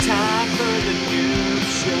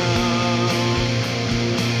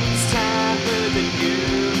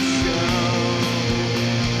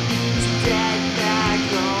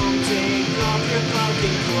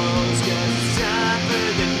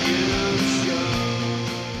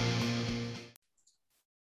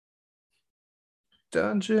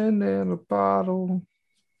Dungeon in a bottle.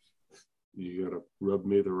 You gotta rub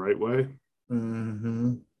me the right way.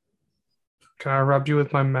 Mm-hmm. Can I rub you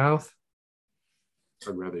with my mouth?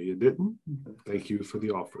 I'd rather you didn't. Thank you for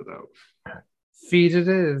the offer, though. Feed it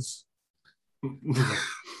is.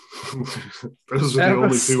 Those are the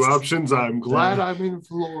only two options. I'm glad I'm in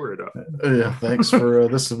Florida. Yeah, thanks for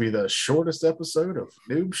this will be the shortest episode of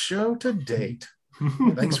Noob Show to date.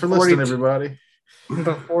 Thanks for listening, everybody.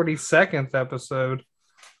 The 42nd episode.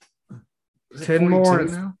 10 more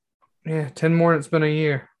now? Yeah, 10 more. It's been a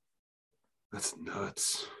year. That's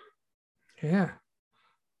nuts. Yeah.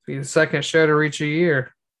 Be the second show to reach a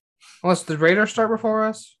year. Unless the Raiders start before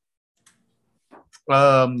us?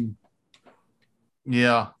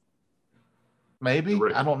 Yeah. Maybe.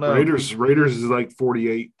 I don't know. Raiders is like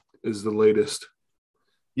 48 is the latest.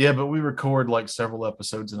 Yeah, but we record like several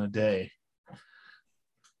episodes in a day.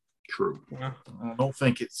 True. Yeah. I don't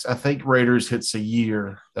think I think Raiders hits a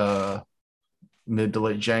year mid to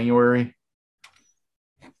late January.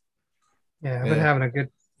 Yeah, I've been having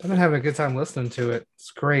a good time listening to it.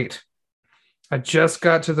 It's great. I just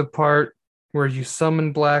got to the part where you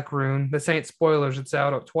summon Black Rune. This ain't spoilers, it's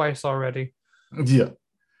out twice already. Yeah.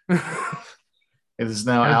 It is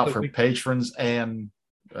now out for patrons, and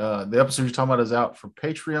the episode you're talking about is out for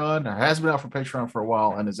Patreon, or has been out for Patreon for a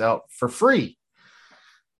while, and is out for free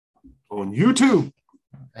on YouTube.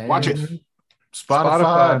 And watch it.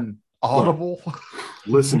 Spotify. And Audible.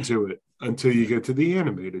 Listen to it until you get to the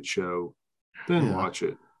animated show, then watch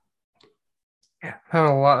it. Yeah,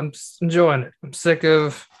 having a lot. I'm just enjoying it. I'm sick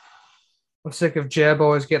of Jeb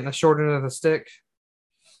always getting the short end of the stick.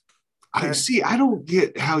 I don't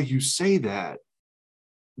get how you say that.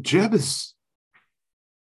 Jeb is.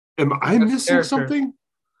 Am I missing something?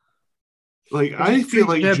 Like, I feel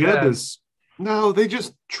like Jeb is. No, they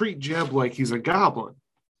just treat Jeb like he's a goblin.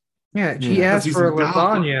 Yeah, he asked for a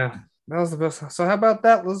lasagna. That was the best. So how about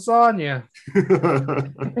that lasagna?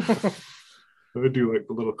 I do like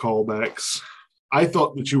the little callbacks. I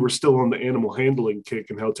thought that you were still on the animal handling kick,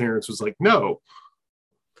 and how Terrence was like, no.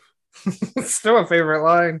 Still a favorite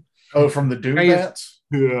line. Oh, from the Doom Bats?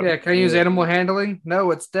 Yeah, can I use animal handling?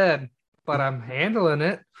 No, it's dead, but I'm handling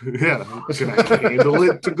it. Yeah, can I handle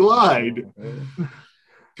it to glide?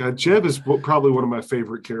 God, Jeb is probably one of my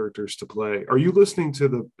favorite characters to play. Are you listening to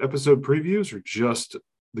the episode previews or just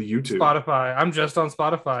the YouTube? Spotify. I'm just on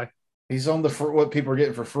Spotify. He's on what people are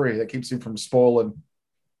getting for free. That keeps him from spoiling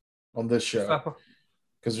on this show.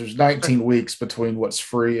 Because there's 19 weeks between what's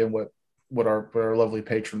free and what our lovely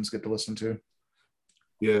patrons get to listen to.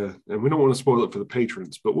 Yeah, and we don't want to spoil it for the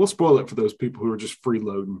patrons, but we'll spoil it for those people who are just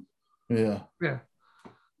freeloading. Yeah. Yeah.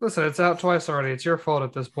 Listen, it's out twice already. It's your fault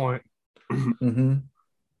at this point. Mm-hmm.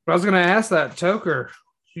 But I was going to ask that, Toker.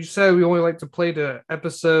 You said we only like to play to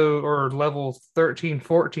episode or level 13,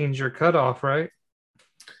 14 is your cutoff, right?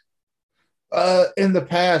 In the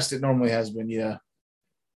past, it normally has been, yeah.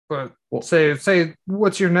 But say,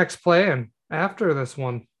 what's your next plan after this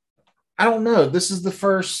one? I don't know. This is the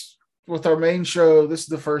first, with our main show, this is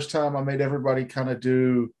the first time I made everybody kind of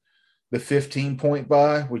do the 15-point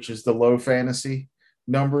buy, which is the low fantasy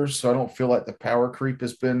numbers. So I don't feel like the power creep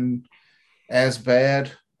has been as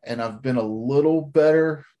bad. And I've been a little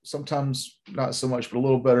better, sometimes not so much, but a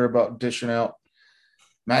little better about dishing out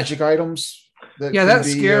magic items. That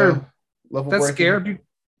scared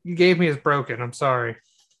you gave me is broken. I'm sorry.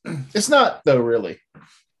 It's not, though, really.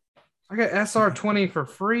 I got SR20 for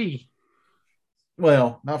free.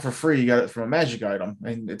 Well, not for free. You got it from a magic item,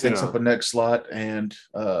 and it takes up a next slot, and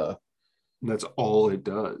that's all it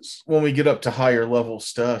does. When we get up to higher level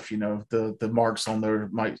stuff, the marks on there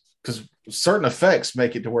might, because certain effects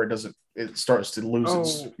make it to where it starts to lose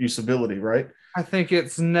its usability, right? I think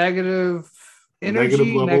it's negative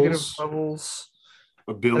energy, negative levels.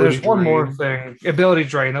 Ability there's drain. One more thing. Ability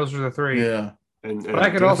drain. Those are the three. Yeah. And I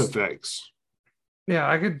could death effects. Yeah,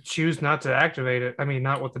 I could choose not to activate it. I mean,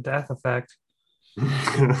 not with the death effect.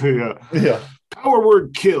 Yeah. Power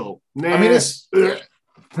word kill. Nah. I mean,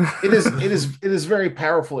 it is very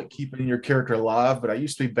powerful at keeping your character alive, but I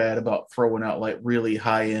used to be bad about throwing out like really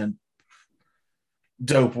high-end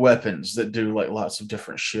dope weapons that do like lots of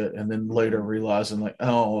different shit, and then later realizing like,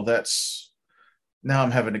 oh, now I'm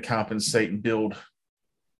having to compensate and build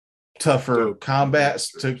tougher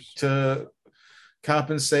combats to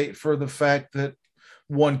compensate for the fact that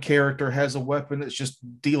one character has a weapon that's just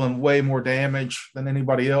dealing way more damage than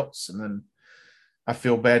anybody else, and then I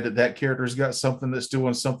feel bad that character's got something that's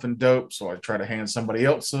doing something dope, so I try to hand somebody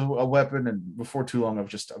else a weapon, and before too long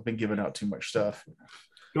I've been giving out too much stuff.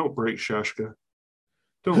 Don't break Shashka.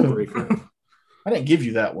 Don't break her. I didn't give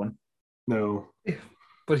you that one. No.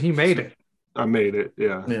 But he made it. I made it.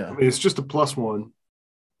 Yeah. Yeah. I mean, it's just a +1.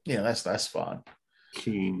 Yeah, that's fine.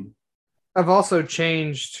 Keen. I've also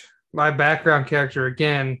changed my background character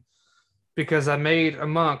again because I made a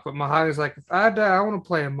monk, but Mahani's like, if I die, I want to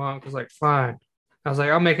play a monk. I was like, fine. I was like,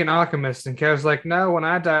 I'll make an alchemist. And Kev's like, no, when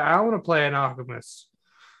I die, I want to play an alchemist.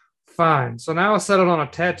 Fine. So now I settled on a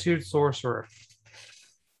tattooed sorcerer.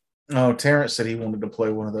 Oh, Terrence said he wanted to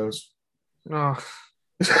play one of those. Oh.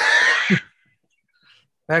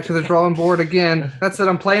 Back to the drawing board again. That's it.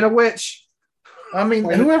 I'm playing a witch. I mean,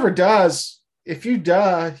 whoever dies, if you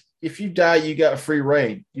die, you got a free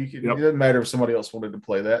reign. It doesn't matter if somebody else wanted to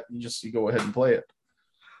play that. You go ahead and play it.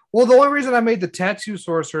 Well, the only reason I made the tattoo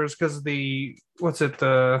sorcerer is because the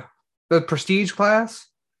prestige class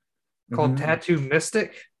called Tattoo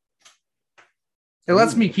Mystic. It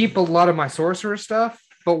lets me keep a lot of my sorcerer stuff,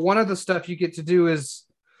 but one of the stuff you get to do is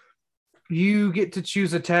you get to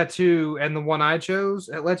choose a tattoo, and the one I chose,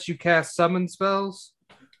 it lets you cast summon spells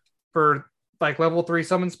for like level 3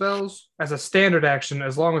 summon spells as a standard action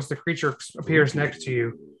as long as the creature appears next to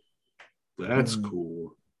you. That's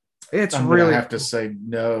cool. It's I'm really have to say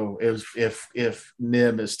no if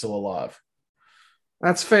Nim is still alive.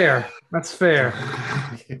 That's fair. There's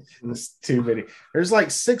too many. There's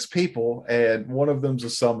like 6 people, and one of them's a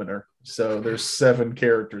summoner. So there's 7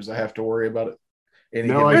 characters I have to worry about it.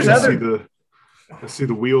 Now I can see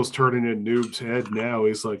the wheels turning in Noob's head now.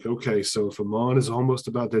 He's like, okay, so if Amon is almost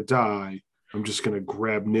about to die, I'm just going to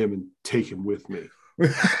grab Nim and take him with me.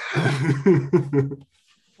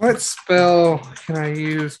 What spell can I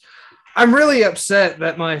use? I'm really upset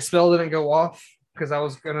that my spell didn't go off because I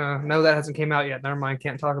was going to... No, that hasn't came out yet. Never mind.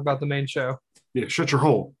 Can't talk about the main show. Yeah, shut your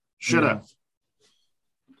hole. Shut up.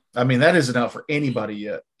 I mean, that isn't out for anybody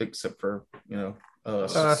yet, except for,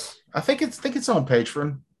 us. I think it's on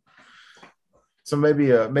Patreon. So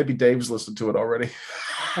maybe Dave's listened to it already.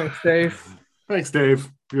 Thanks, Dave. Thanks,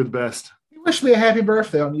 Dave. You're the best. He wished me a happy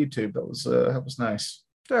birthday on YouTube. That was nice.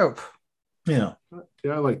 Dope. Yeah.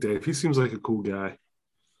 Yeah, I like Dave. He seems like a cool guy.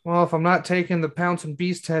 Well, if I'm not taking the Pounce and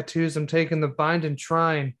Beast tattoos, I'm taking the Bind and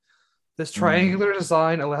Trine. This triangular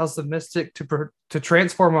design allows the Mystic to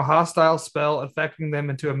transform a hostile spell, affecting them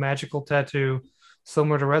into a magical tattoo,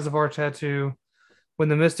 similar to Reservoir Tattoo. When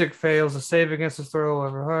the Mystic fails to save against a throw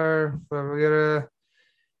over her,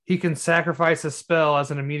 he can sacrifice a spell as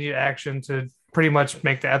an immediate action to pretty much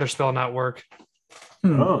make the other spell not work.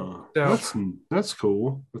 Oh, that's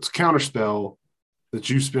cool. It's a counter spell that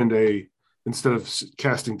you spend instead of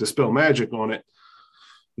casting Dispel Magic on it,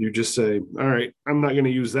 you just say, all right, I'm not going to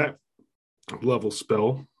use that level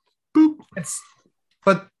spell. Boop.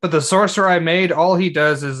 But the sorcerer I made, all he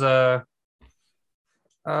does is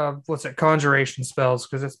conjuration spells,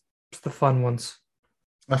 because it's the fun ones.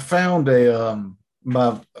 I found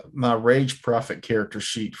my Rage Prophet character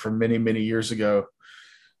sheet from many years ago.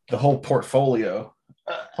 The whole portfolio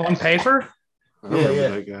on paper. I remember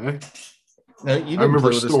that guy. No, I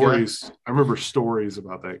remember stories. I remember stories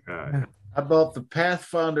about that guy. I bought the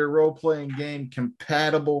Pathfinder role-playing game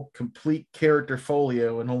compatible complete character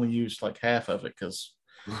folio and only used like half of it because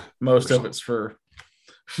most of it's for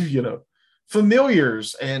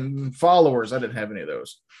familiars and followers. I didn't have any of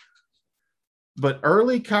those. But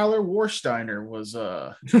early Kyler Warsteiner was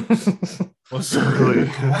early.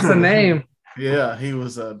 That's the name. Yeah, he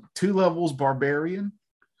was a 2 levels barbarian,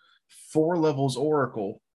 4 levels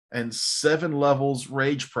oracle, and 7 levels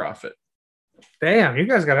rage prophet. Damn, you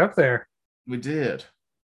guys got up there. We did.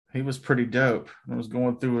 He was pretty dope. I was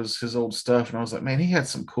going through his old stuff, and I was like, man, he had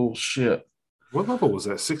some cool shit. What level was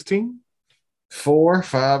that? 16? 4,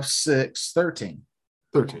 5, 6, 13.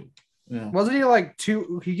 13. Yeah. Wasn't he like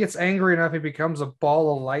 2? He gets angry enough, he becomes a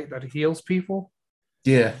ball of light that heals people.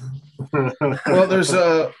 Yeah.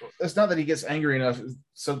 Well, it's not that he gets angry enough.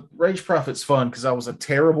 So Rage Prophet's fun because I was a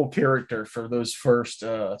terrible character for those first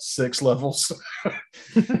 6 levels.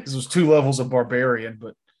 This was 2 levels of barbarian,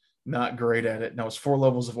 but not great at it. And I was 4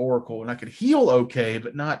 levels of oracle, and I could heal okay,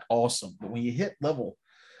 but not awesome. But when you hit level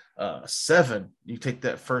 7, you take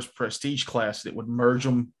that first prestige class that would merge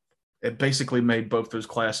them. It basically made both those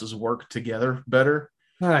classes work together better.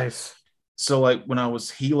 Nice. So like when I was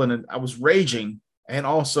healing and I was raging and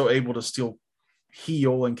also able to still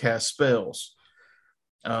heal and cast spells.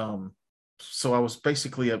 So I was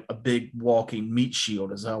basically a big walking meat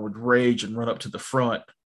shield as I would rage and run up to the front.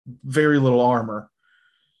 Very little armor.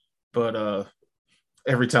 But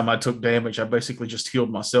every time I took damage, I basically just healed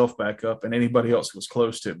myself back up and anybody else who was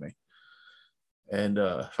close to me. And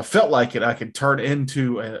if I felt like it, I could turn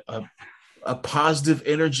into a positive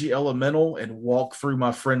energy elemental and walk through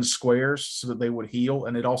my friends' squares so that they would heal.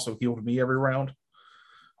 And it also healed me every round.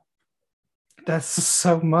 That's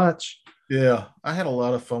so much. Yeah, I had a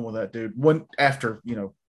lot of fun with that, dude. When after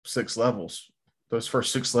 6 levels, those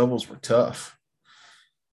first 6 levels were tough.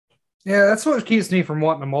 Yeah, that's what keeps me from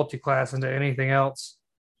wanting to multi-class into anything else.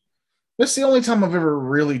 That's the only time I've ever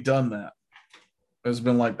really done that. Has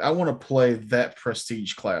been like, I want to play that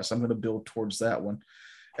prestige class. I'm going to build towards that one.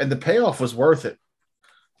 And the payoff was worth it.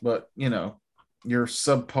 But, you're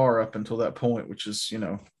subpar up until that point, which is,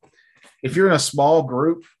 if you're in a small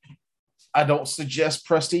group, I don't suggest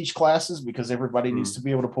prestige classes because everybody needs to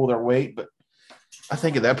be able to pull their weight. But I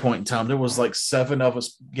think at that point in time, there was like 7 of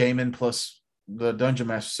us gaming plus the dungeon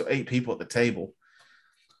master, so 8 people at the table.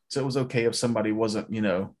 So it was okay if somebody wasn't,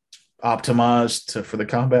 optimized for the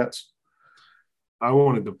combats. I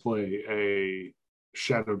wanted to play a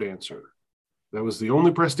Shadow Dancer. That was the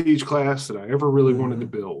only prestige class that I ever really wanted to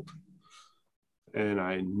build. And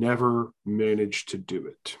I never managed to do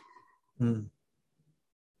it.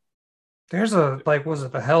 There's was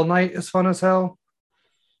it the Hell Knight is fun as hell?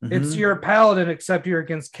 It's your paladin, except you're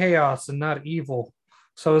against chaos and not evil.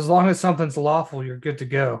 So as long as something's lawful, you're good to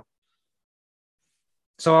go.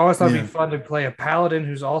 So I always thought it'd be fun to play a paladin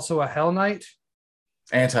who's also a Hell Knight.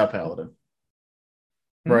 Anti-paladin.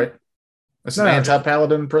 Right? That's an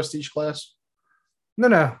anti-paladin prestige class?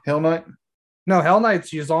 No. Hell Knight? No, Hell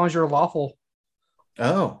Knight's as long as you're lawful.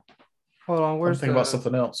 Oh. Hold on, I'm thinking about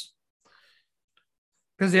something else.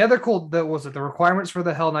 Because the other the requirements for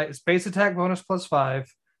the Hell Knight is base attack bonus +5,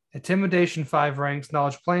 intimidation 5 ranks,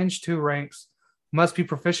 knowledge plunge 2 ranks, must be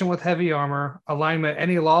proficient with heavy armor, alignment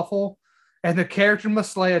any lawful, and the character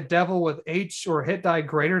must slay a devil with H or hit die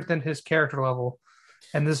greater than his character level.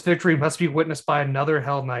 And this victory must be witnessed by another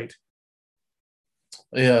Hell Knight.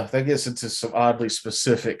 Yeah, that gets into some oddly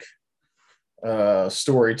specific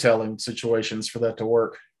storytelling situations for that to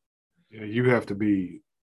work. Yeah, you have to be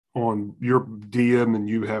on your DM and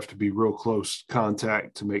you have to be real close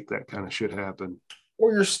contact to make that kind of shit happen.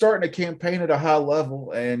 Or you're starting a campaign at a high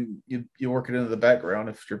level and you work it into the background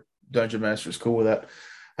if your dungeon master is cool with that.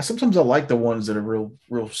 Sometimes I like the ones that are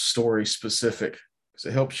real story specific because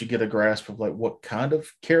it helps you get a grasp of like what kind of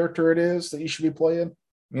character it is that you should be playing,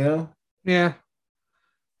 Yeah.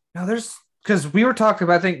 Now because we were talking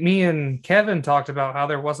about, I think me and Kevin talked about how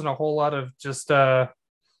there wasn't a whole lot of just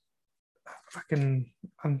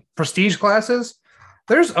prestige classes.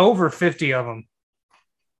 There's over 50 of them.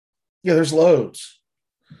 Yeah, there's loads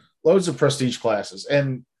of prestige classes,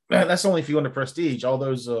 and that's only if you want to prestige. All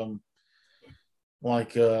those the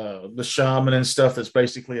shaman and stuff that's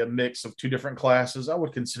basically a mix of 2 different classes. I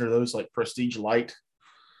would consider those like prestige light,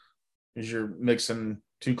 because you're mixing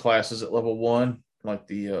 2 classes at level 1, like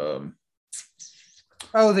the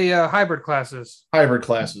hybrid classes. Hybrid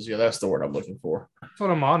classes, yeah, that's the word I'm looking for. That's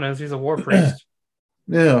what Amon is. He's a war priest.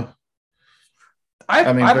 Yeah.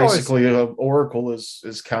 I mean, basically, always... Oracle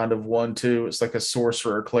is kind of one too. It's like a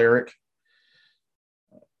sorcerer cleric.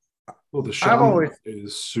 Well, the shaman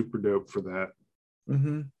is super dope for that.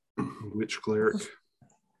 Witch cleric.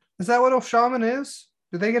 Is that what a shaman is?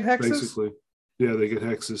 Do they get hexes? Basically, yeah, they get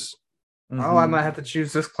hexes. Oh, I might have to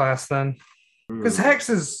choose this class then. Because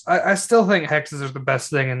hexes, I still think hexes are the best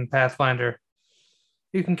thing in Pathfinder.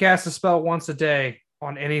 You can cast a spell once a day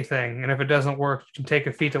on anything, and if it doesn't work, you can take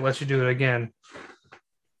a feat that lets you do it again.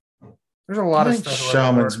 There's a lot of stuff.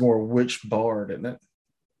 Shaman's more witch bard, isn't it?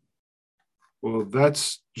 Well,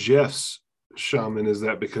 that's Jeff's shaman, is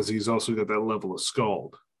that because he's also got that level of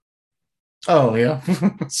Scald. Oh, yeah.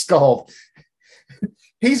 Scald.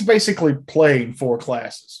 He's basically playing 4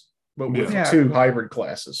 classes, but with 2 hybrid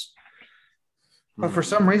classes. But for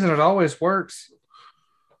some reason, it always works.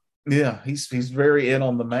 Yeah, he's very in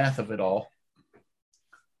on the math of it all.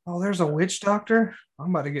 Oh, there's a witch doctor?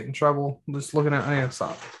 I'm about to get in trouble just looking at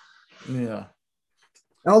stop. Yeah.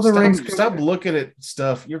 Elden Ring. Stop looking at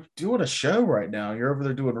stuff. You're doing a show right now. You're over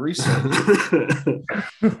there doing research.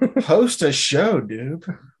 Host a show, dude.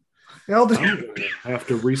 I have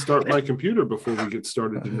to restart my computer before we get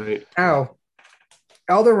started tonight. Ow.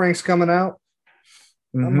 Elden Ring's coming out.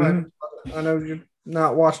 I know you're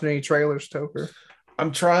not watching any trailers, Toker.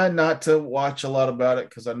 I'm trying not to watch a lot about it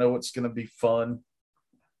because I know it's going to be fun,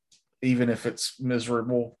 even if it's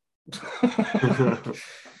miserable.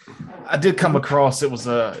 I did come across it was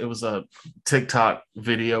a TikTok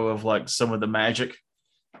video of like some of the magic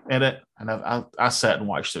in it, and I sat and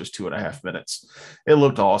watched those 2.5 minutes. It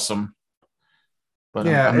looked awesome, but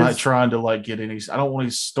yeah, I'm not trying to like get any. I don't want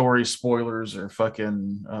any story spoilers or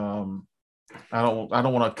fucking. I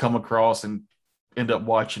don't want to come across and end up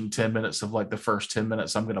watching 10 minutes of like the first 10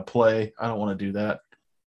 minutes I'm going to play. I don't want to do that.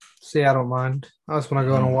 See, I don't mind. I just want to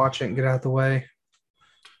go in and watch it and get out of the way.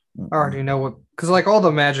 I already know what, because like all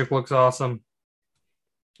the magic looks awesome.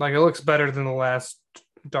 Like, it looks better than the last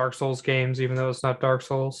Dark Souls games, even though it's not Dark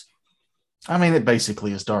Souls. I mean, it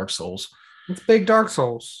basically is Dark Souls. It's big Dark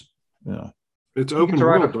Souls. Yeah. It's open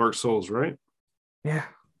world Dark Souls, right? Yeah.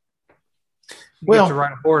 You well, get to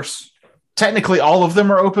ride a horse. Technically, all of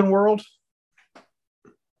them are open world.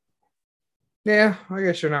 Yeah, I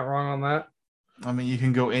guess you're not wrong on that. I mean, you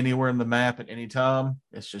can go anywhere in the map at any time.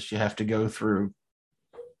 It's just you have to go through.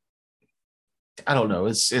 I don't know.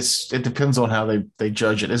 It depends on how they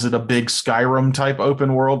judge it. Is it a big Skyrim type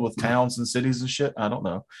open world with towns and cities and shit? I don't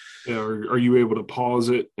know. Yeah, are you able to pause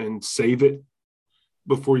it and save it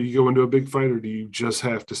before you go into a big fight, or do you just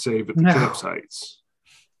have to save at the campsites?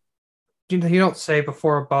 You don't save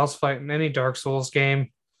before a boss fight in any Dark Souls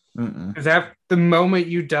game. Because the moment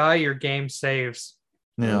you die, your game saves.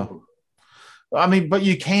 Yeah. I mean, but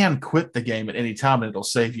you can quit the game at any time and it'll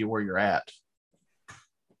save you where you're at.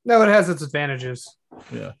 No, it has its advantages.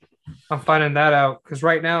 Yeah. I'm finding that out because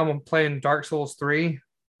right now I'm playing Dark Souls 3,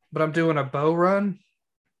 but I'm doing a bow run.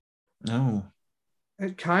 Oh.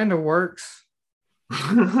 It kind of works.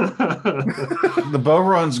 The bow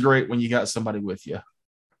run's great when you got somebody with you.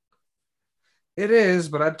 It is,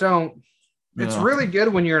 but I don't. It's really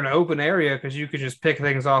good when you're in an open area because you could just pick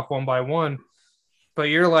things off one by one. But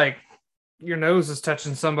you're like, your nose is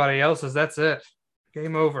touching somebody else's. That's it.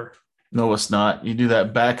 Game over. No, it's not. You do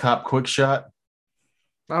that back hop quick shot.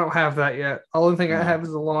 I don't have that yet. Only thing I have is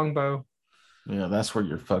a longbow. Yeah, that's where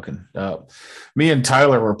you're fucking up. Me and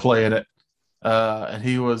Tyler were playing it, and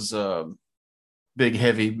he was a big,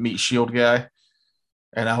 heavy meat shield guy.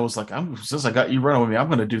 And I was like, since I got you running with me, I'm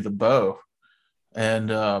going to do the bow. And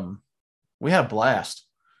we had a blast.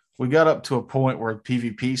 We got up to a point where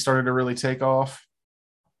PvP started to really take off,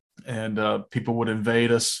 and people would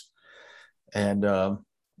invade us. And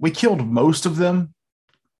we killed most of them,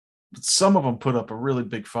 but some of them put up a really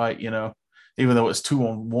big fight, even though it's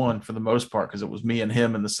 2-on-1 for the most part, because it was me and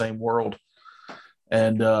him in the same world.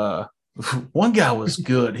 And one guy was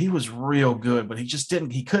good. He was real good, but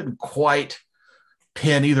he couldn't quite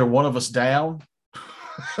pin either one of us down.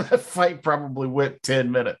 That fight probably went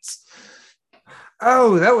 10 minutes.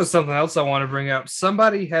 Oh, that was something else I want to bring up.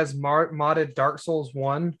 Somebody has modded Dark Souls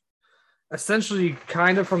 1 essentially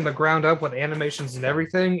kind of from the ground up with animations and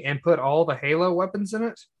everything and put all the Halo weapons in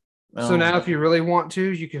it. So now if you really want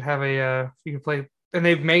to, you could have you can play, and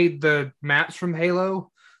they've made the maps from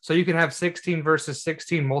Halo so you can have 16 versus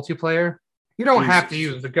 16 multiplayer. You don't have to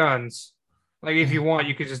use the guns. Like if you want,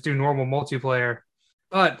 you could just do normal multiplayer.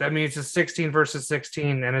 But I mean, it's just 16 versus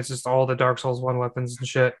 16, and it's just all the Dark Souls 1 weapons and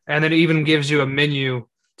shit. And then it even gives you a menu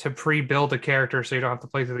to pre-build a character so you don't have to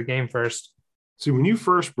play through the game first. See, when you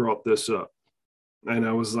first brought this up, and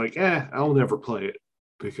I was like, I'll never play it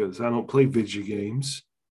because I don't play video games.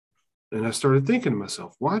 And I started thinking to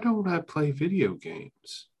myself, why don't I play video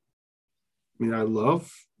games? I mean, I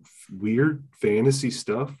love weird fantasy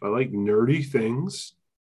stuff. I like nerdy things.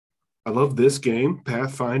 I love this game,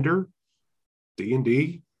 Pathfinder,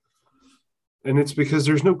 D&D. And it's because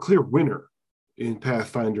there's no clear winner in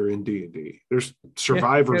Pathfinder and D&D. There's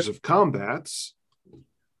survivors of combats,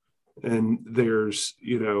 and there's,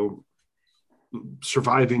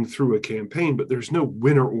 surviving through a campaign, but there's no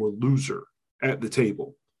winner or loser at the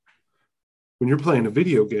table. When you're playing a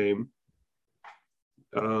video game,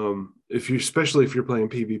 especially if you're playing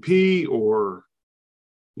PvP or,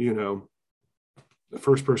 a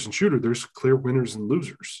first-person shooter, there's clear winners and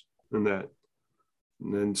losers in that.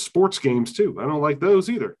 And then sports games too. I don't like those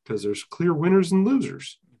either because there's clear winners and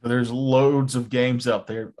losers. There's loads of games out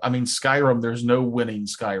there. I mean, Skyrim, there's no winning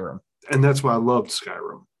Skyrim. And that's why I loved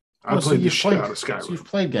Skyrim. I played the shit out of Skyrim. So you've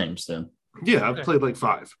played games then? Yeah, I've played like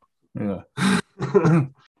 5. Yeah.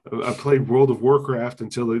 I played World of Warcraft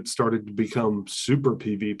until it started to become super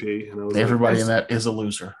PvP. And I was everybody in that is a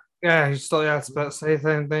loser. Yeah, you still it's about say the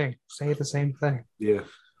same thing. Say the same thing. Yeah.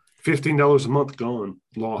 $15 a month gone.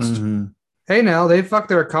 Lost. Mm-hmm. Hey, now they fucked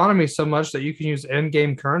their economy so much that you can use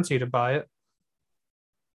in-game currency to buy it.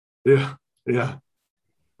 Yeah. Yeah.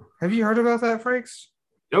 Have you heard about that, Frakes?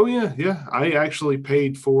 Oh, yeah. Yeah. I actually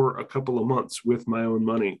paid for a couple of months with my own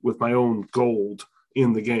money, with my own gold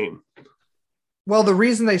in the game. Well, the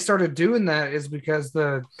reason they started doing that is because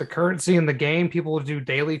the currency in the game, people would do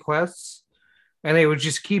daily quests, and they would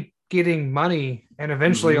just keep getting money, and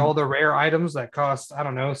eventually all the rare items that cost, I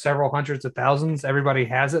don't know, several hundreds of thousands, everybody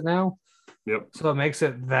has it now. Yep. So it makes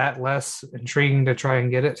it that less intriguing to try and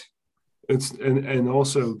get it. And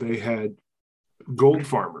also they had gold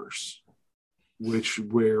farmers,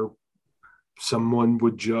 where someone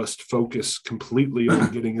would just focus completely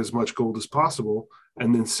on getting as much gold as possible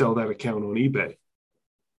and then sell that account on eBay.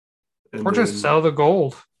 Or just sell the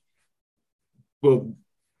gold. Well,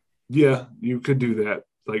 Yeah, you could do that.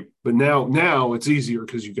 Like, but now it's easier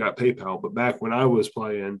because you got PayPal. But back when I was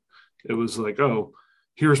playing, it was like, oh,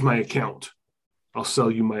 here's my account. I'll sell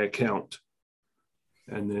you my account.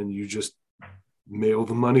 And then you just mail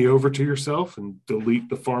the money over to yourself and delete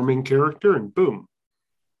the farming character, and boom,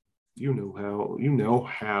 you now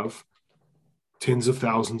have tens of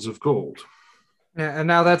thousands of gold. Yeah, and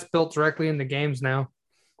now that's built directly into games now.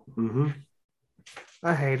 Mm-hmm.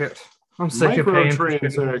 I hate it. I'm sick of paying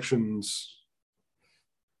microtransactions.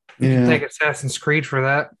 You can take Assassin's Creed for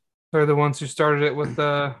that. They're the ones who started it with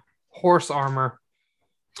the horse armor.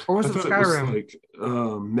 Or was it Skyrim? It was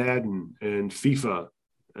like Madden and FIFA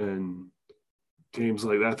and games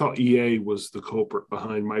like that. I thought EA was the culprit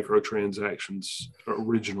behind microtransactions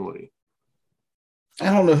originally. I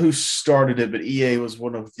don't know who started it, but EA was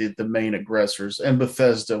one of the main aggressors, and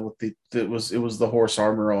Bethesda with it was the horse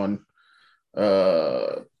armor on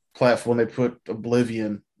platform. They put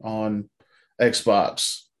Oblivion on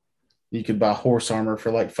Xbox. You could buy horse armor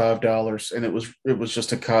for like $5, and it was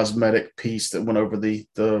just a cosmetic piece that went over the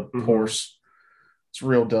horse. It's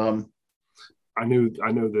real dumb. I know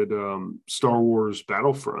that Star Wars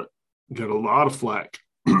Battlefront got a lot of flack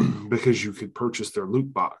because you could purchase their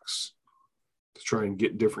loot box to try and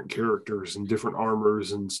get different characters and different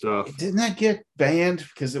armors and stuff. Didn't that get banned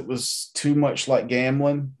because it was too much like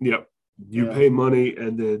gambling? Yep. You pay money,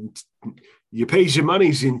 and then you pays your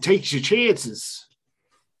monies and takes your chances.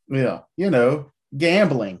 Yeah,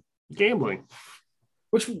 gambling.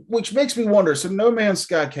 Which makes me wonder. So No Man's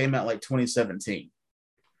Sky came out like 2017.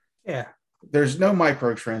 Yeah. There's no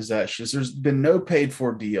microtransactions. There's been no paid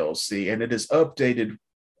for DLC, and it is updated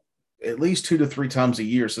at least 2 to 3 times a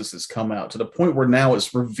year since it's come out, to the point where now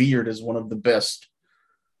it's revered as one of the best,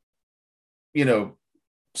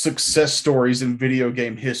 success stories in video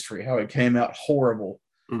game history. How it came out horrible,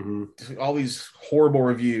 all these horrible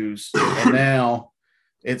reviews, and now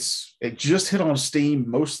it just hit on Steam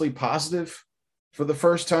mostly positive for the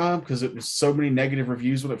first time because it was so many negative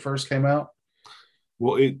reviews when it first came out.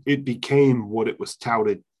 Well, it became what it was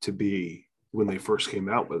touted to be when they first came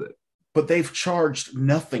out with it. But they've charged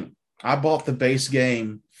nothing. I bought the base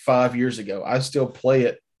game 5 years ago. I still play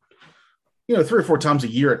it, 3 or 4 times a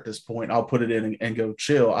year at this point. I'll put it in and go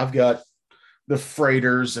chill. I've got the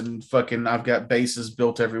freighters and I've got bases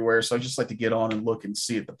built everywhere. So I just like to get on and look and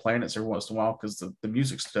see at the planets every once in a while because the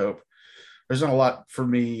music's dope. There's not a lot for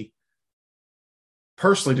me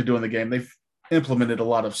personally to do in the game. They've implemented a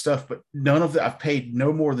lot of stuff, but none of that. I've paid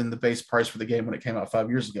no more than the base price for the game when it came out 5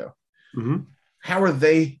 years ago. Mm-hmm. How are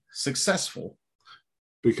they successful?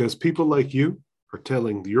 Because people like you are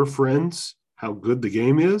telling your friends how good the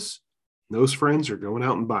game is. Those friends are going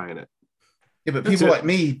out and buying it. Yeah, but people like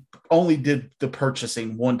me only did the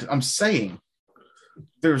purchasing one. I'm saying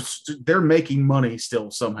they're making money still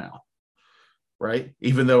somehow, right?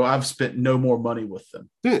 Even though I've spent no more money with them.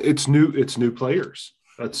 Yeah, it's new players.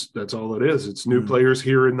 That's all it is. It's new players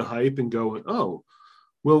hearing the hype and going, oh,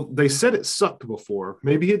 well, they said it sucked before.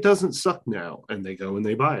 Maybe it doesn't suck now. And they go and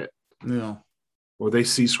they buy it. Yeah. Or they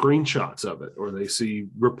see screenshots of it, or they see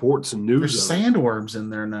reports and news. There's sandworms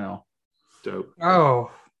in there now. Dope.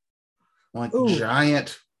 Oh. Like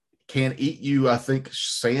giant, can eat you, I think,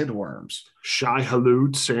 sandworms.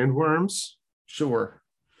 Shai-Hulud sandworms? Sure.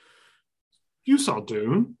 You saw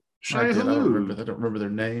Dune. Shai-Hulud. I don't remember their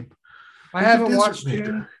name. I haven't watched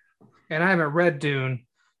Dune, and I haven't read Dune,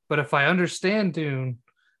 but if I understand Dune,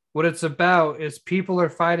 what it's about is people are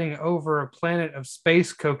fighting over a planet of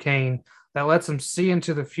space cocaine that lets them see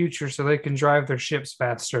into the future so they can drive their ships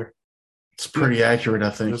faster. It's pretty accurate,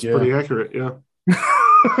 I think. That's pretty accurate, yeah.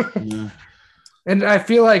 Yeah. And I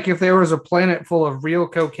feel like if there was a planet full of real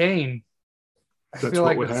cocaine, I feel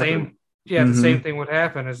like the same thing would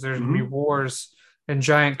happen. Is there's gonna be wars and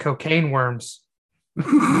giant cocaine worms. That's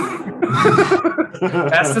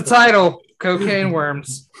the title, cocaine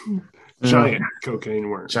worms. Giant cocaine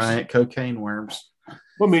worms. Giant cocaine worms.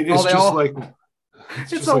 Well, I mean, it's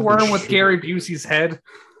it's a worm with Gary Busey's head.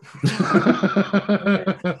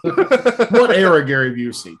 What era Gary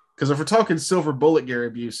Busey? Because if we're talking Silver Bullet Gary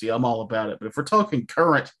Busey, I'm all about it. But if we're talking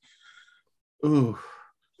current,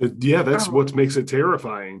 that's what makes it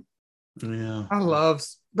terrifying. Yeah,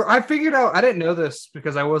 I figured out. I didn't know this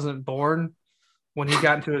because I wasn't born when he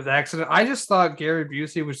got into his accident. I just thought Gary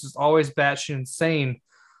Busey was just always batshit insane.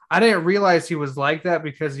 I didn't realize he was like that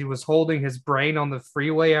because he was holding his brain on the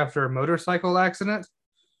freeway after a motorcycle accident.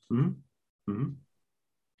 Mm-hmm. Mm-hmm.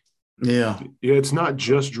 Yeah, it's not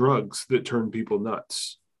just drugs that turn people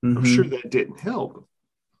nuts. Mm-hmm. I'm sure that didn't help,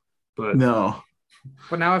 but no.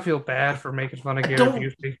 But now I feel bad for making fun of Gary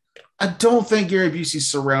Busey. I don't think Gary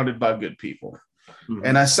Busey's surrounded by good people.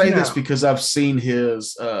 And I say this because I've seen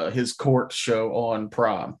his court show on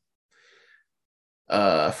Prime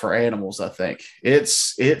for animals. I think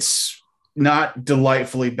it's not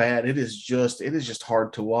delightfully bad. It is just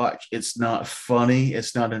hard to watch. It's not funny.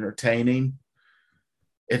 It's not entertaining.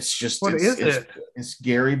 It's just it's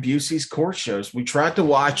Gary Busey's court shows. We tried to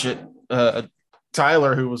watch it.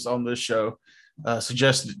 Tyler, who was on this show,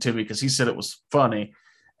 suggested it to me because he said it was funny.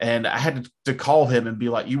 And I had to call him and be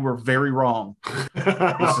like, "You were very wrong.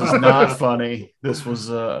 This is not funny. This was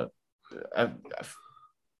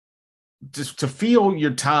just to feel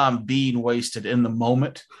your time being wasted in the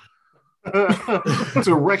moment."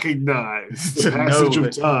 To recognize the passage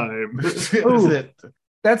of time.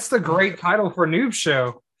 That's the great title for Noob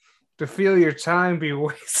Show. To feel your time be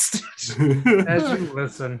wasted as you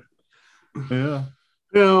listen. Yeah.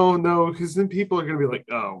 No, because then people are going to be like,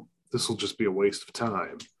 "Oh, this will just be a waste of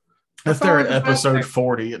time." If they're at episode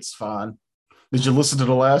 40, it's fine. Did you listen to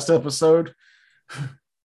the last episode?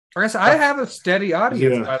 I have a steady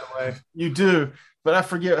audience, by the way. You do, but I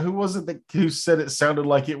forget who was it who said it sounded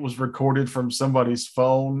like it was recorded from somebody's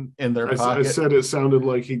phone in their pocket. I said it sounded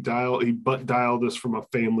like he butt dialed us from a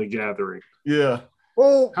family gathering. Yeah.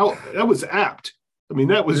 Well, that was apt. I mean,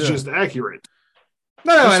 that was just accurate.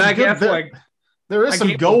 No, and I guess there is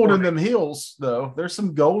some gold in them heels, though. There's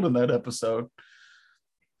some gold in that episode.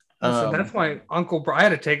 Listen, that's my uncle. I had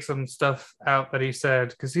to take some stuff out that he said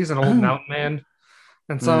because he's an old mountain man,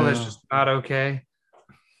 and some of it's just not okay.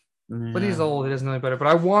 Yeah. But he's old; it isn't really better. But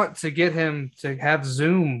I want to get him to have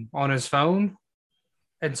Zoom on his phone,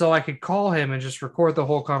 and so I could call him and just record the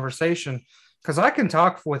whole conversation. Because I can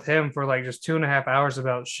talk with him for like just 2.5 hours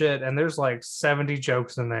about shit, and there's like 70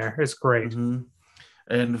 jokes in there. It's great,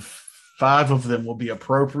 and 5 of them will be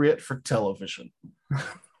appropriate for television.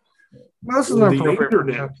 Most of them are appropriate for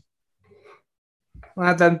internet.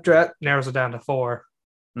 Well, that narrows it down to 4.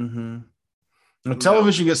 The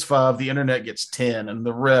television gets 5, the internet gets 10, and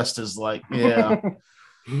the rest is like, I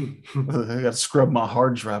got to scrub my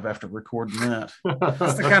hard drive after recording that.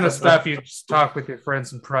 That's the kind of stuff you just talk with your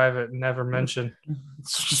friends in private and never mention.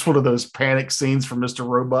 It's just one of those panic scenes from Mr.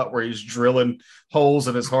 Robot where he's drilling holes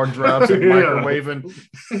in his hard drives and microwaving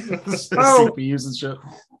CPUs and shit.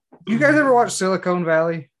 You guys ever watch Silicon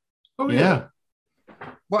Valley? Oh, yeah.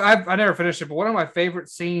 Well, I never finished it, but one of my favorite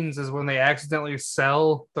scenes is when they accidentally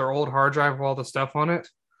sell their old hard drive with all the stuff on it.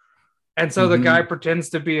 And so the guy pretends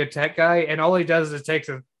to be a tech guy, and all he does is takes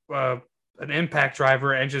an impact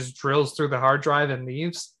driver and just drills through the hard drive and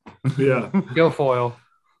leaves. Yeah. Guilfoyle.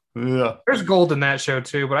 Yeah. There's gold in that show,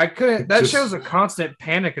 too, but I couldn't. That show's a constant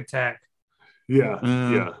panic attack. Yeah.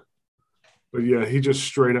 Yeah. But yeah, he just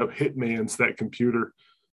straight up hitmans that computer.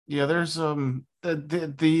 Yeah, there's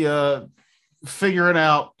the figuring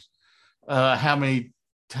out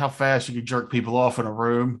how fast you can jerk people off in a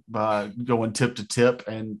room by going tip to tip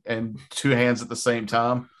and 2 hands at the same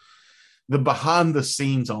time. The behind the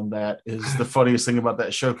scenes on that is the funniest thing about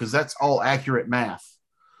that show because that's all accurate math.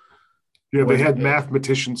 Yeah, they had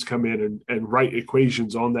mathematicians come in and write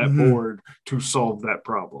equations on that board to solve that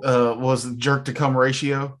problem. Was the jerk to come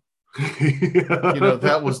ratio?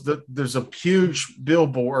 That was there's a huge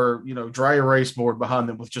billboard or dry erase board behind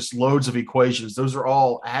them with just loads of equations. Those are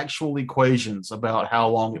all actual equations about how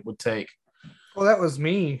long it would take. Well, that was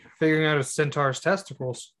me figuring out a centaur's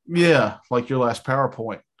testicles. Yeah, like your last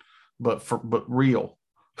PowerPoint, but real.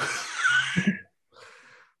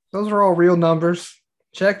 Those are all real numbers.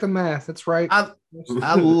 Check the math. It's right. I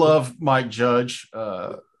love Mike Judge.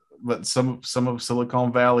 But some of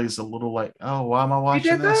Silicon Valley is a little like, oh, why am I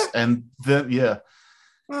watching this? That? And then,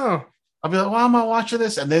 I'll be like, why am I watching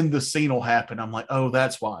this? And then the scene will happen. I'm like, oh,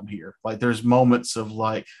 that's why I'm here. Like, there's moments of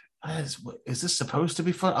like, is this supposed to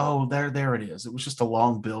be fun? Oh, there it is. It was just a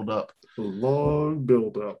long build up. But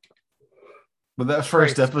that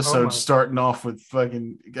first episode starting off with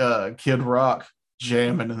fucking Kid Rock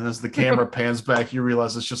jamming, and as the camera pans back, you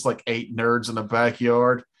realize it's just like 8 nerds in a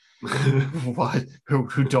backyard. What?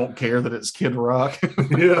 Who don't care that it's Kid Rock?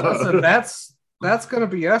 Yeah. Listen, that's gonna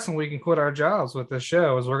be us when we can quit our jobs with this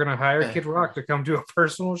show. Is we're gonna hire Kid Rock to come do a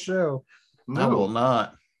personal show. No, I will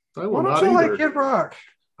not. I will Why not don't you either. like Kid Rock?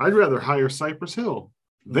 I'd rather hire Cypress Hill.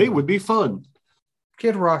 They would be fun.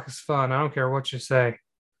 Kid Rock is fun. I don't care what you say.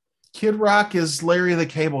 Kid Rock is Larry the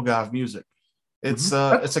Cable Guy of music. It's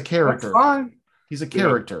it's a character. That's fine. He's a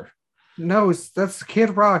character. No, that's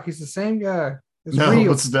Kid Rock. He's the same guy. It's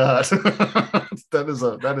real. It's not.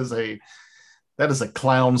 that is a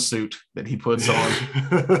clown suit that he puts on.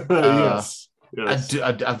 Yes.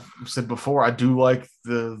 I've said before, I do like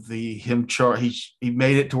him chart. He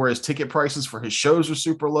made it to where his ticket prices for his shows are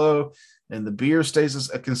super low, and the beer stays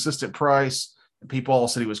a consistent price. People all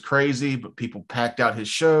said he was crazy, but people packed out his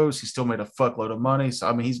shows. He still made a fuckload of money. So,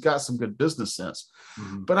 I mean, he's got some good business sense.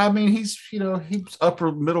 Mm-hmm. But, I mean, he's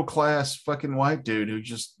upper middle class fucking white dude who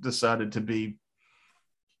just decided to be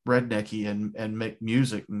rednecky and make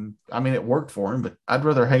music. And, I mean, it worked for him, but I'd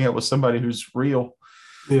rather hang out with somebody who's real.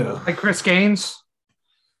 Yeah. Like Chris Gaines?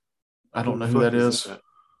 I don't know who that is.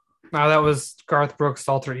 No, that was Garth Brooks'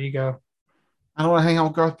 alter ego. I don't want to hang out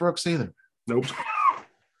with Garth Brooks either. Nope.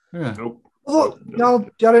 Yeah. Nope. Look, y'all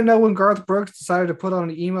didn't know when Garth Brooks decided to put on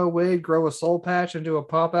an emo wig, grow a soul patch, and do a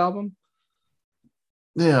pop album?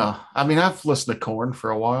 Yeah. I mean, I've listened to Korn for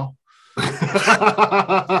a while. That's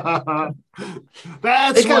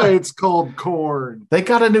why it's called Korn. They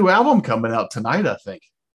got a new album coming out tonight, I think.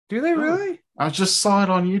 Do they really? I just saw it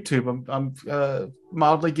on YouTube. I'm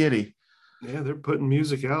mildly giddy. Yeah, they're putting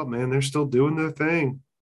music out, man. They're still doing their thing.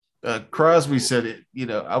 Crosby said it,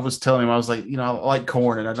 I was telling him, I was like, I like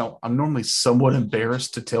Korn, and I'm normally somewhat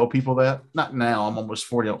embarrassed to tell people that. Not now, I'm almost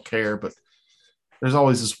 40, I don't care, but there's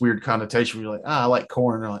always this weird connotation where you're like, I like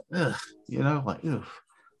Korn. And they're like, ugh, ugh.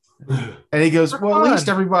 And he goes, well, at least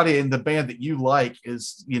everybody in the band that you like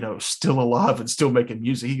is, still alive and still making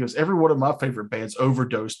music. He goes, every one of my favorite bands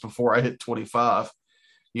overdosed before I hit 25,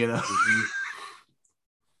 Yeah,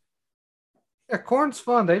 Korn's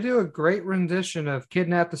fun. They do a great rendition of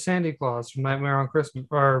 "Kidnap the Santa Claus" from Nightmare on Christmas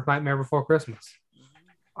or Nightmare Before Christmas.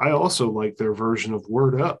 I also like their version of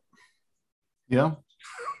 "Word Up." Yeah,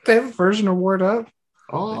 they have a version of "Word Up."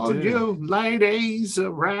 All you ladies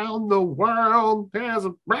around the world, there's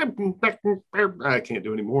a I can't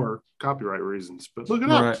do any more copyright reasons, but look it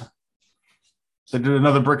up. Right. They did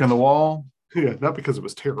another brick in the wall. Yeah, not because it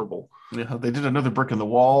was terrible. Yeah, they did another brick in the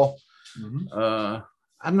wall. Mm-hmm.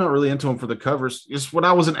 I'm not really into them for the covers. Just when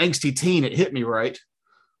I was an angsty teen, it hit me right.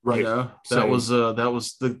 Right. That was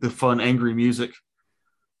the fun, angry music.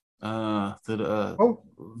 What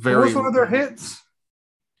was one of their hits?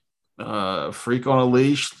 Freak on a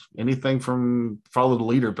Leash, anything from Follow the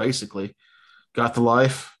Leader, basically. Got the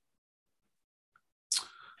Life.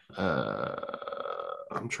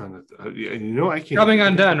 I'm trying to, I can't. Coming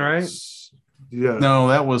Undone, right? Yeah. No,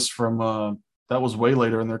 that was from that was way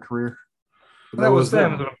later in their career. That was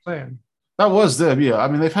them. That's what I'm saying. That was them. Yeah, I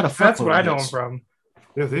mean they've had a. That's what I know them from.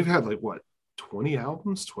 Yeah, they've had 20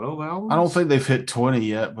 albums, 12 albums. I don't think they've hit 20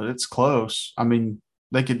 yet, but it's close. I mean,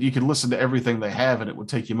 you could listen to everything they have, and it would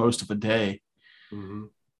take you most of a day. Mm-hmm.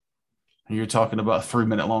 And you're talking about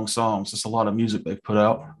 3-minute long songs. It's a lot of music they've put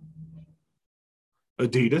out.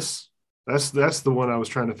 Adidas. That's the one I was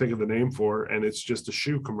trying to think of the name for, and it's just a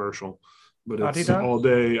shoe commercial, but it's Adidas? All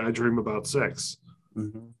day I dream about sex.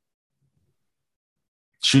 Mm-hmm.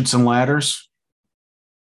 Shoots and Ladders.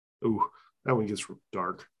 Ooh, that one gets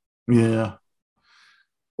dark. Yeah.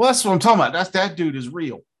 Well, that's what I'm talking about. That dude is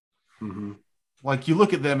real. Mm-hmm. Like you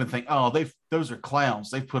look at them and think, oh, those are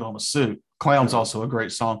clowns. They've put on a suit. Clown's also a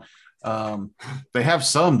great song. They have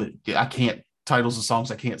some that I can't titles of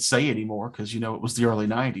songs I can't say anymore because it was the early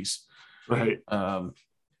 90s. Right. Yeah,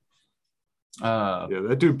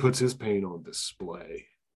 that dude puts his pain on display.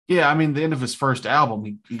 Yeah, I mean, the end of his first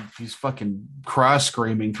album, he's fucking cry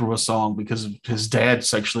screaming through a song because his dad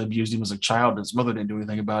sexually abused him as a child and his mother didn't do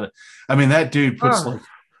anything about it. I mean, that dude puts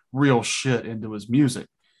real shit into his music.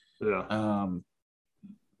 Yeah.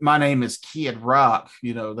 My Name is Kid Rock.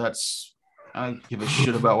 I give a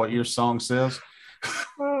shit about what your song says.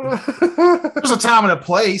 There's a time and a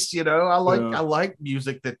place, I like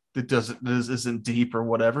music that isn't deep or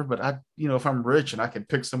whatever. But I, if I'm rich and I can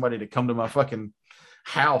pick somebody to come to my fucking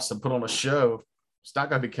house and put on a show, it's not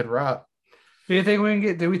gonna be Kid Rock. Do we think we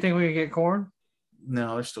can get Korn?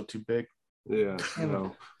 No, they're still too big. Yeah,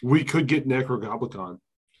 we could get Necrogoblicon.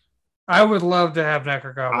 I would love to have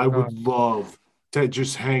Necrogoblicon. I would love to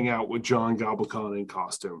just hang out with John Goblicon in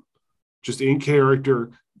costume, just in character,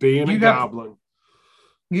 being a goblin.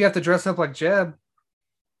 You have to dress up like Jeb.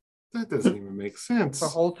 That doesn't even make sense. The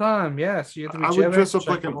whole time, yes. You have to be I would dress up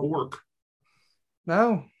like an orc.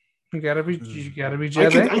 No. You gotta be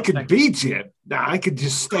Jeb. I could be Jeb. Now I could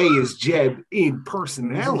just stay as Jeb in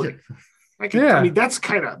personality. I mean, that's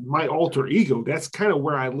kind of my alter ego. That's kind of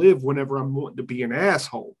where I live whenever I'm wanting to be an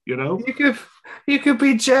asshole, You could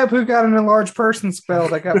be Jeb who got an enlarged person spell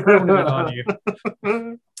that got permanent on you.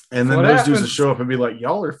 And then those dudes will show up and be like,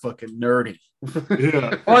 y'all are fucking nerdy.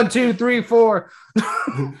 Yeah. 1, 2, 3, 4.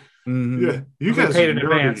 Mm-hmm. Yeah. You guys are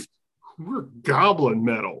nerdy. We're goblin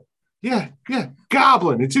metal. Yeah.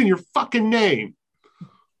 Goblin. It's in your fucking name.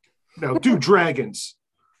 Now do dragons.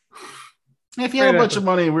 If you had a bunch of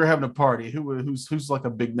money and we were having a party, who's like a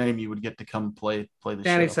big name you would get to come play the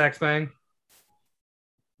Danny show? Saxbang.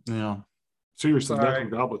 Yeah. Seriously,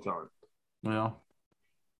 Necrogoblicon. Yeah.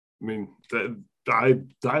 I mean,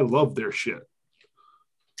 I love their shit.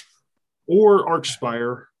 Or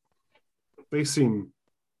Archspire. They seem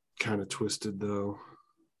kind of twisted, though.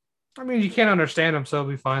 I mean, you can't understand them, so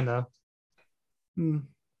it'll be fine, though.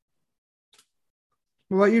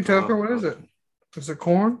 What about you, Tucker? What is it? Is it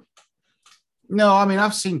Korn? No, I mean,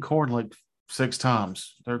 I've seen Korn like 6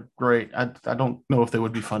 times. They're great. I don't know if they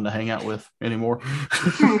would be fun to hang out with anymore.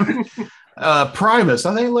 Primus,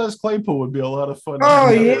 I think Les Claypool would be a lot of fun. Oh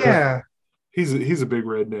yeah, he's a big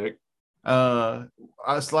redneck.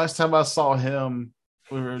 Last time I saw him,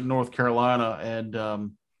 we were in North Carolina,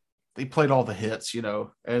 and he played all the hits, you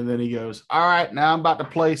know. And then he goes, "All right, now I'm about to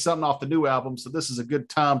play something off the new album, so this is a good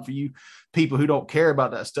time for you people who don't care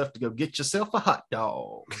about that stuff to go get yourself a hot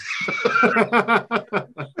dog."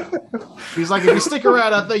 He's like, "If you stick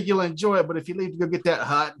around, I think you'll enjoy it. But if you leave to go get that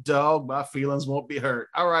hot dog, my feelings won't be hurt."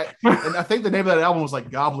 All right. And I think the name of that album was like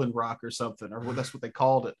Goblin Rock or something, or that's what they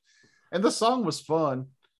called it. And the song was fun.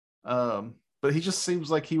 But he just seems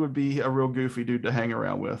like he would be a real goofy dude to hang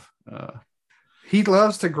around with. He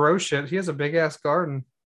loves to grow shit. He has a big ass garden.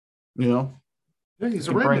 You know? Yeah, he's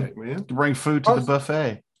a redneck, man. To bring food to the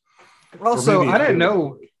buffet. Also, I didn't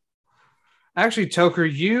know. Actually,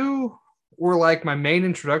 Toker, you were like my main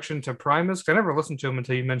introduction to Primus. I never listened to him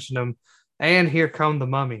until you mentioned him. And Here Come the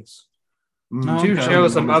Mummies. Two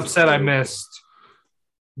shows I'm upset I missed.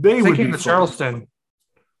 They came to Charleston.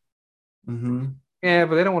 Mm-hmm. Yeah,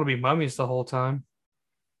 but they don't want to be mummies the whole time.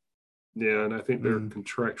 Yeah, and I think they're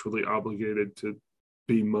contractually obligated to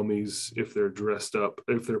be mummies if they're dressed up,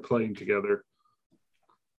 if they're playing together.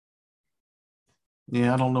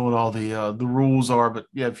 Yeah, I don't know what all the rules are, but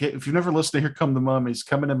yeah, if you've never listened to Here Come the Mummies,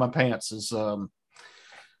 Coming in My Pants is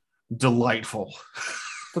delightful.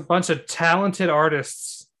 It's a bunch of talented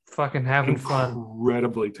artists fucking having fun.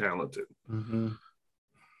 Incredibly talented. Mm-hmm.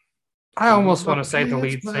 I almost want to say the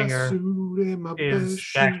lead singer is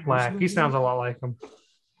Jack Black. He sounds a lot like him.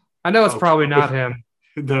 I know it's probably not him.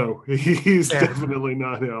 No, he's definitely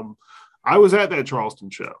not him. I was at that Charleston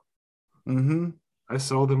show. Mm-hmm. I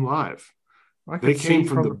saw them live. They came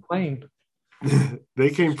from the plane. They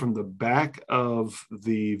came from the back of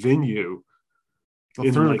the venue.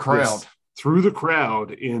 Through the crowd. Through the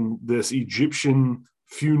crowd in this Egyptian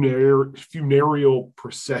funereal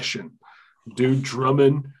procession. Dude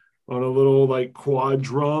drumming on a little like quad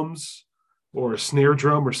drums or a snare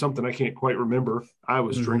drum or something. I can't quite remember. I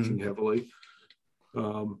was drinking heavily.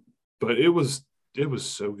 But it was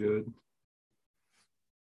so good.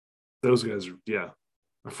 Those guys are,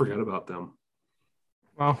 I forgot about them.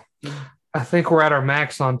 Well, I think we're at our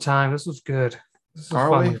max on time. This was good. This is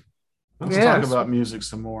fun. Let's talk about music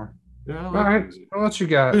some more. Yeah, all right. Music. What you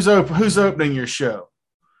got? Who's opening your show?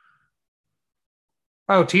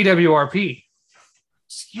 Oh, TWRP.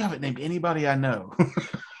 You haven't named anybody I know.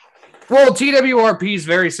 Well, TWRP is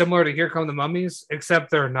very similar to Here Come the Mummies,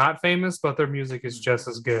 except they're not famous, but their music is just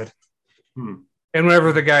as good. And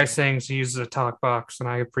whenever the guy sings, he uses a talk box, and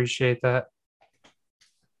I appreciate that.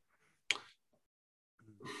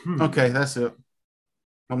 Okay, that's it.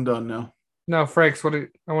 I'm done now. No, Frakes,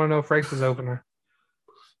 I want to know Frakes' opener.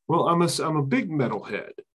 Well, I'm a big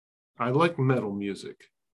metalhead. I like metal music.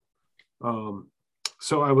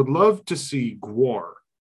 So I would love to see Gwar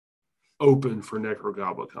open for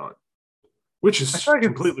Necrogoblikon, which is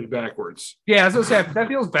completely backwards. Yeah, as I said, that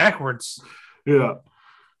feels backwards. Yeah.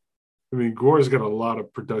 I mean, Gwar's got a lot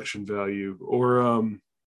of production value. Or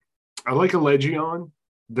I like Allegion.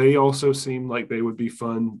 They also seem like they would be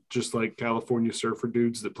fun, just like California Surfer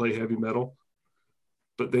dudes that play heavy metal.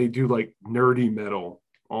 But they do like nerdy metal,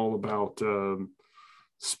 all about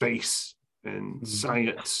space and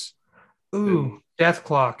science. Ooh, Death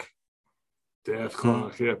Clock. Death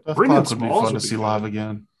Clock, yeah. Brendan Smalls would be fun to see live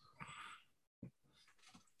again.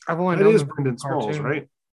 I've only known Brendan Smalls, right?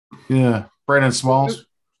 Yeah, Brendan Smalls.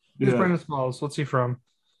 Who's Brendan Smalls? What's he from?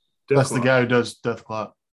 That's the guy who does Death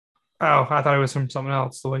Clock. Oh, I thought it was from something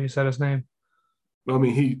else, the way you said his name. I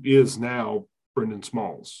mean, he is now Brendan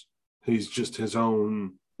Smalls. He's just his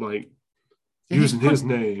own, like, using his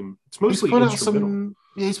name. It's mostly instrumental.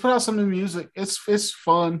 He's put out some new music. It's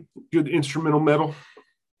fun. Good instrumental metal.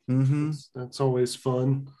 Mm-hmm. That's always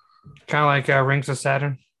fun. Kind of like Rings of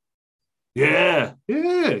Saturn. Yeah.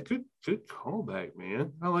 Good callback,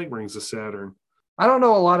 man. I like Rings of Saturn. I don't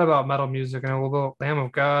know a lot about metal music. I know a little about Lamb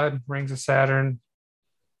of God, Rings of Saturn.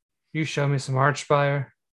 You show me some Archspire.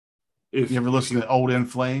 If you ever listen to old In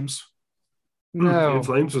Flames? No. In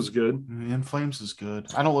Flames was good. In Flames is good.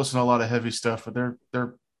 I don't listen to a lot of heavy stuff, but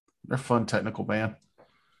they're fun technical band.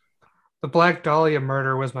 The Black Dahlia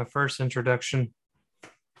Murder was my first introduction.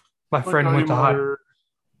 My friend went to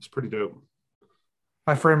It's pretty dope.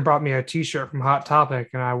 my friend brought me a T-shirt from Hot Topic,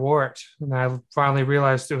 and I wore it, and I finally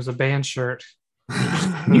realized it was a band shirt.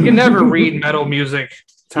 You can never read metal music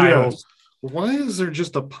titles. Yeah. Why is there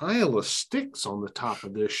just a pile of sticks on the top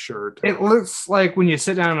of this shirt? It looks like when you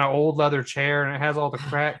sit down in an old leather chair and it has all the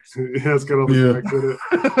cracks. It has got all the cracks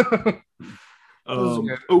in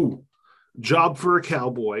it. Job for a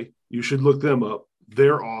Cowboy. You should look them up.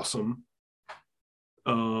 They're awesome.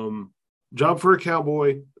 Job for a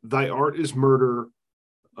Cowboy. Thy Art is Murder.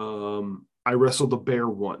 I Wrestled a Bear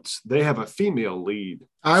Once. They have a female lead.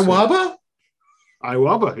 Iwaba?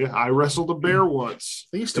 Iwaba, yeah. I Wrestled a Bear Once.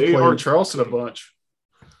 They used to play in Charleston a bunch.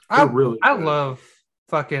 I love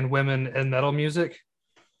fucking women in metal music.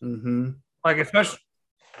 Mm-hmm. Like, especially,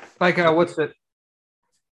 like, what's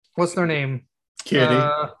their name? Kitty.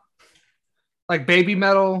 Like Baby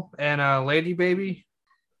Metal and Lady Baby.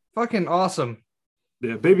 Fucking awesome.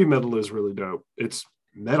 Yeah, Baby Metal is really dope. It's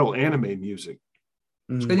metal anime music.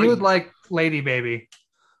 And you would like Lady Baby.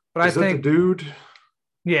 But I think the dude.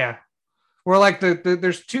 Yeah. Or like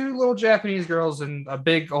there's two little Japanese girls and a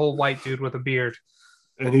big old white dude with a beard.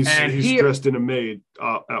 And he's dressed in a maid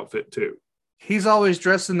outfit too. He's always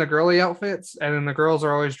dressed in the girly outfits, and then the girls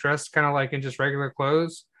are always dressed kind of like in just regular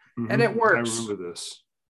clothes. Mm-hmm. And it works. I remember this.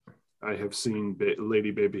 I have seen Lady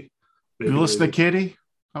Baby. You listen to Kitty?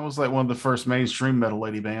 That was like one of the first mainstream metal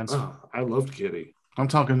lady bands. Oh, I loved Kitty. I'm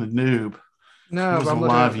talking the Noob. No, he wasn't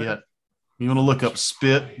alive yet. You want to look up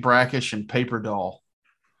Spit, Brackish, and Paper Doll.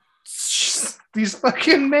 These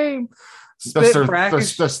fucking names.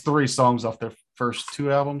 That's 3 songs off their first 2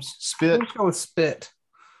 albums. Spit. Let's go with Spit.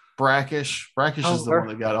 Brackish. Brackish is the one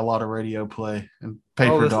that got a lot of radio play. And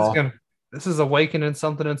Paper Doll. This is awakening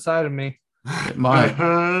something inside of me. It might.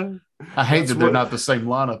 I hate that they're not the same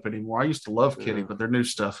lineup anymore. I used to love Kitty, but their new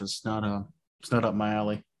stuff is not it's not up my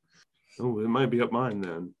alley. Oh, it might be up mine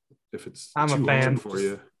then. If it's I'm a fan for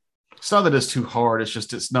you. It's not that it's too hard. It's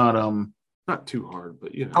just it's not not too hard,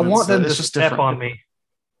 but you know. I want them to step on me.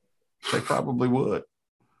 They probably would.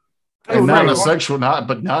 And not in a sexual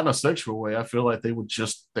way. I feel like they would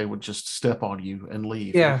just step on you and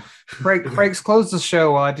leave. Yeah. Breaks close the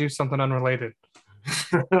show while I do something unrelated.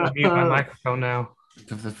 I'll mute my microphone now.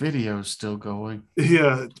 If the video's still going.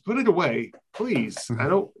 Yeah, put it away, please. I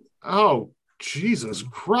don't. Oh, Jesus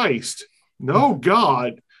Christ! No,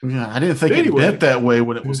 God. Yeah, I didn't think it bent that way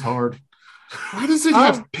when it was hard. Why does it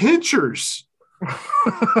have pinchers?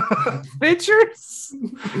 Pinchers?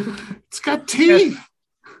 It's got teeth.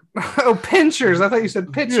 Oh, pinchers! I thought you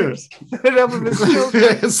said pictures. Yeah.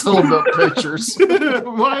 It's holding up pictures.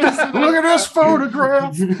 Why is it? Look at this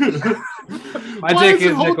photograph. My dick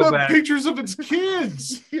is Nickelback. Pictures of its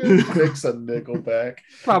kids. Dick's a Nickelback.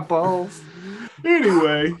 My balls.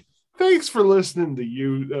 Anyway, thanks for listening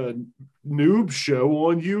to Noob Show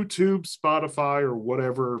on YouTube, Spotify, or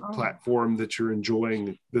whatever platform that you're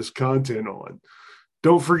enjoying this content on.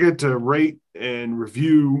 Don't forget to rate and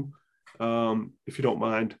review. If you don't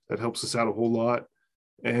mind, that helps us out a whole lot.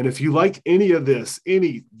 And if you like any of this,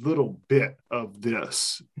 any little bit of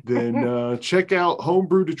this, then check out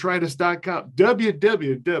homebrewdetritus.com,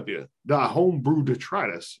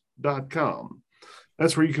 www.homebrewdetritus.com.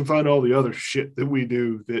 That's where you can find all the other shit that we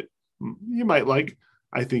do that you might like.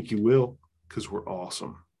 I think you will, because we're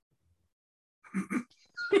awesome.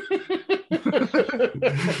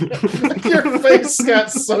 Your face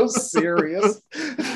got so serious.